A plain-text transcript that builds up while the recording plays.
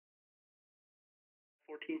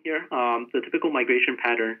14 here. The typical migration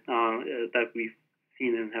pattern that we've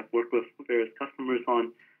seen and have worked with various customers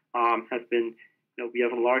on has been, we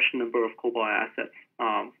have a large number of COBOL assets.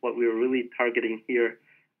 What we're really targeting here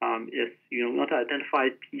is, we want to identify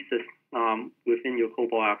pieces within your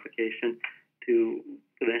COBOL application to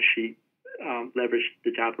eventually leverage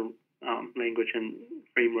the Java language and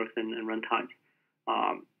frameworks and runtimes.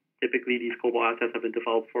 Typically, these COBOL assets have been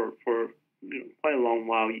developed for quite a long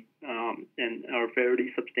while and are fairly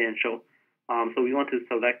substantial. So we want to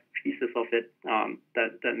select pieces of it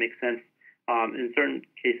that make sense. In certain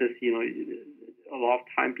cases, a lot of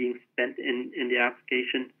time being spent in the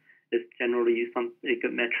application is generally a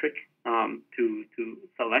good metric to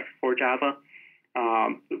select for Java.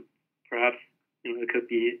 Perhaps it could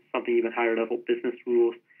be something even higher level, business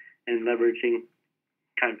rules, and leveraging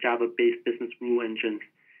kind of Java-based business rule engines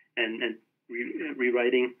and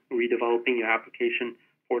rewriting, redeveloping your application,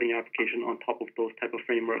 porting your application on top of those type of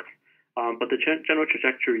frameworks. But the general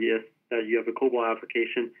trajectory is that you have a COBOL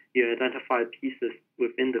application, you identify pieces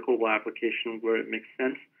within the COBOL application where it makes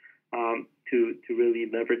sense to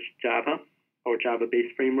really leverage Java or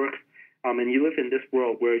Java-based frameworks. And you live in this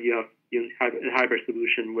world where you have a hybrid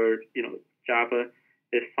solution where Java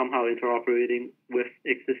is somehow interoperating with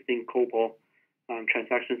existing COBOL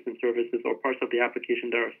transactions and services or parts of the application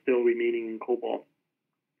that are still remaining in COBOL.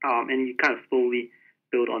 And you kind of slowly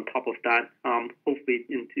build on top of that, hopefully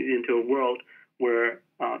into a world where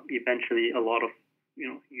eventually a lot of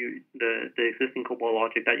the existing COBOL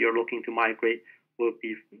logic that you're looking to migrate will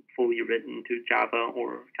be fully written to Java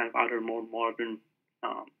or kind of other more modern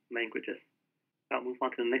languages. I'll move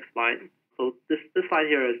on to the next slide. So this slide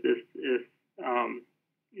here is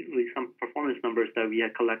really some performance numbers that we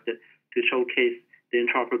had collected to showcase the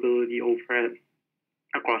interoperability overhead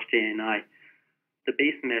across JNI. The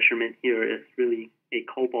base measurement here is really a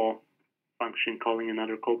COBOL function calling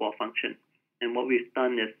another COBOL function. And what we've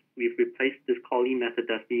done is we've replaced this callee method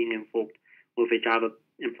that's being invoked with a Java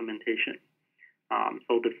implementation.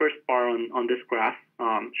 So the first bar on this graph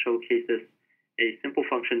showcases a simple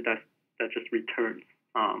function that just returns.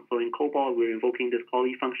 So in COBOL, we're invoking this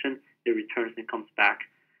callee function, it returns and comes back.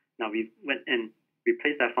 Now we went and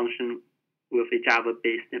replaced that function with a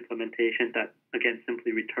Java-based implementation that, again,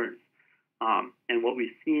 simply returns. And what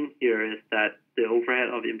we've seen here is that the overhead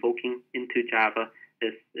of invoking into Java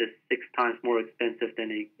is 6 times more expensive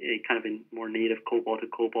than a kind of a more native COBOL to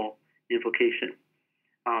COBOL invocation.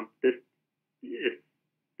 This is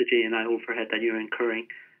the JNI overhead that you're incurring.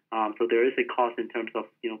 So there is a cost in terms of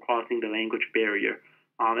crossing the language barrier.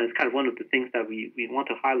 And it's kind of one of the things that we want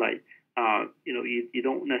to highlight. You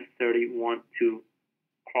don't necessarily want to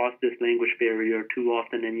cross this language barrier too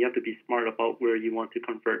often, and you have to be smart about where you want to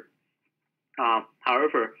convert.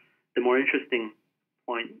 However, the more interesting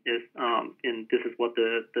point is, and this is what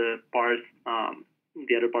the bars,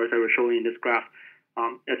 the other bars that we're showing in this graph,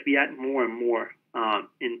 as we add more and more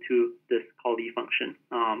into this callee function,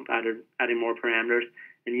 adding more parameters,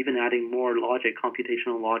 and even adding more logic,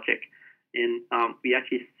 computational logic, and we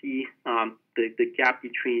actually see the gap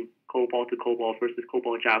between COBOL to COBOL versus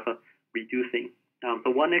COBOL Java reducing.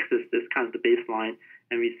 So 1x is kind of the baseline,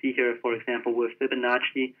 and we see here, for example, with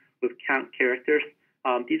Fibonacci, with count characters,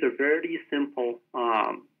 these are very simple,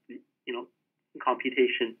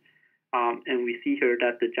 computation, and we see here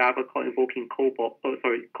that the Java call invoking COBOL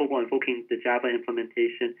invoking the Java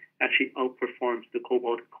implementation actually outperforms the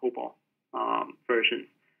COBOL to COBOL versions.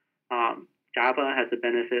 Java has the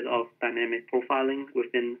benefit of dynamic profiling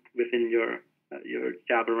within your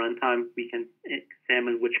Java runtime. We can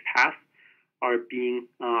examine which paths are being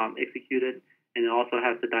executed, and it also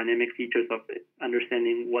has the dynamic features of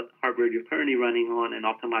understanding what hardware you're currently running on and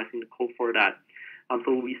optimizing the code for that.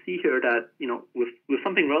 So we see here that with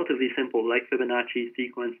something relatively simple like Fibonacci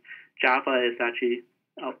sequence, Java is actually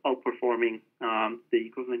outperforming the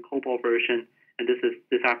equivalent COBOL version, and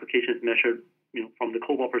this application is measured from the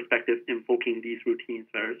COBOL perspective, invoking these routines,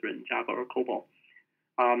 whether it's written Java or COBOL.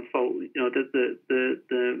 So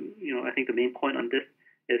I think the main point on this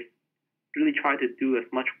is really try to do as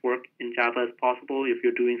much work in Java as possible. If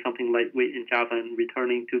you're doing something lightweight in Java and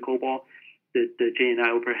returning to COBOL, the JNI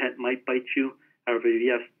overhead might bite you. However, if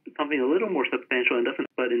you have something a little more substantial and doesn't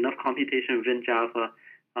put enough computation within Java,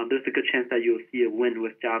 there's a good chance that you'll see a win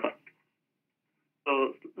with Java.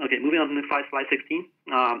 So, okay, moving on to the next slide, slide 16.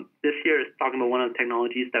 This here is talking about one of the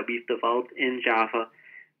technologies that we've developed in Java,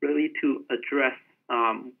 really to address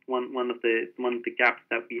one of the gaps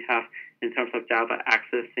that we have in terms of Java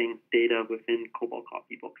accessing data within COBOL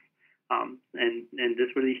copybooks. And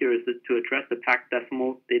this really here is to address the packed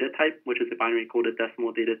decimal data type, which is a binary coded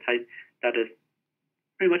decimal data type that is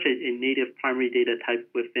pretty much a native primary data type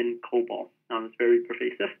within COBOL. It's very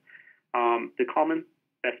pervasive. The common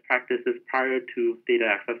best practices prior to Data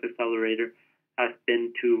Access Accelerator has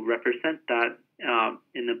been to represent that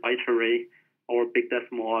in a byte array or big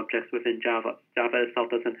decimal objects within Java. Java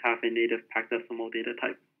itself doesn't have a native packed decimal data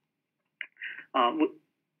type.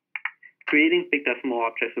 Creating big decimal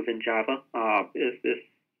objects within Java is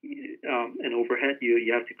an overhead.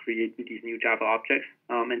 You have to create these new Java objects.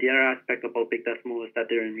 And the other aspect about big decimal is that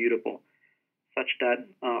they're immutable, such that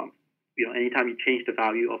anytime you change the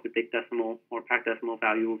value of the big decimal or packed decimal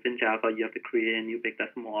value within Java, you have to create a new big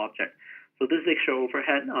decimal object. So this extra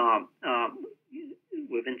overhead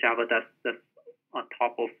within Java that's on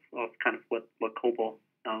top of kind of what COBOL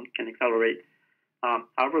can accelerate.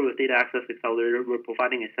 However, with Data Access Accelerator, we're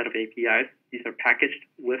providing a set of APIs. These are packaged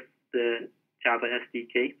with the Java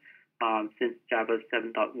SDK since Java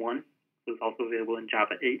 7.1. So it's also available in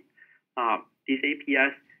Java 8. These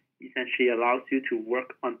APIs essentially allows you to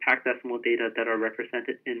work on packed decimal data that are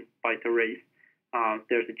represented in byte arrays.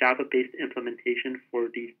 There's a Java-based implementation for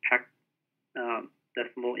these packed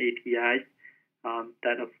decimal APIs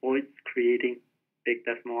that avoids creating big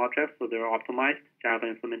decimal objects, so they're optimized Java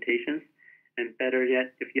implementations. And better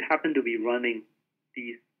yet, if you happen to be running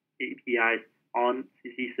these APIs on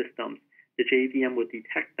CC systems, the JVM would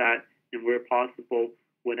detect that, and where possible,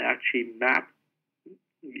 would actually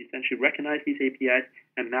essentially recognize these APIs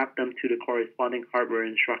and map them to the corresponding hardware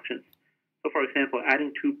instructions. So, for example,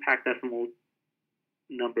 adding two packed decimal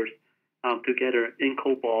numbers together in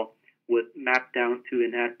COBOL would map down to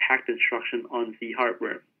an add packed instruction on Z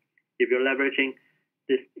hardware. If you're leveraging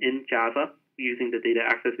this in Java using the Data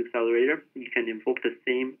Access Accelerator, you can invoke the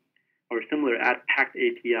same or similar add packed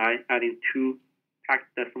API, adding two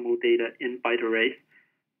packed decimal data in byte arrays.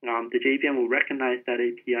 The JVM will recognize that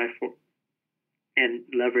API and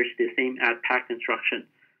leverage the same add packed instruction.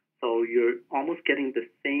 So you're almost getting the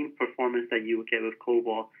same performance that you would get with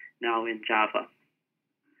COBOL now in Java.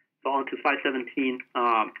 So on to slide 17.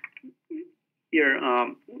 Here,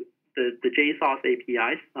 the JSOS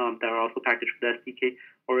APIs that are also packaged with SDK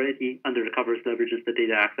already under the covers leverages the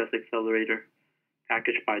Data Access Accelerator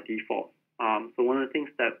package by default. So one of the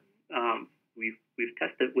things that we've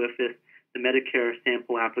tested with is the Medicare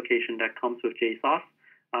sample application that comes with JSOS.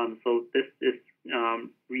 So this is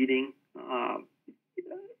reading 5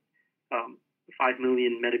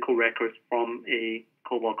 million medical records from a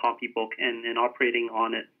COBOL copybook and operating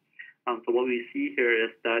on it. So what we see here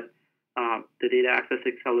is that the Data Access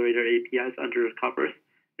Accelerator APIs under the covers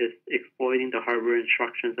is exploiting the hardware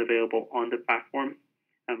instructions available on the platform,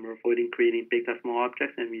 and we're avoiding creating big decimal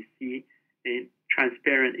objects, and we see a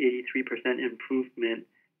transparent 83% improvement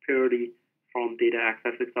purely from Data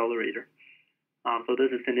Access Accelerator. So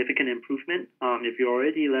this is a significant improvement. If you're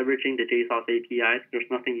already leveraging the JSOS APIs, there's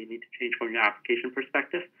nothing you need to change from your application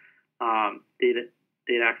perspective. Data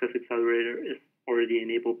Access Accelerator is already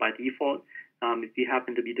enabled by default. If you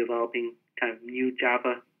happen to be developing kind of new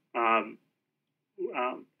Java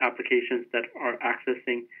applications that are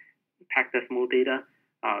accessing packed decimal data,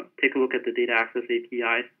 take a look at the Data Access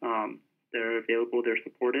APIs. They're available, they're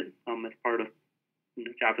supported as part of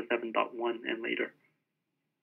Java 7.1 and later.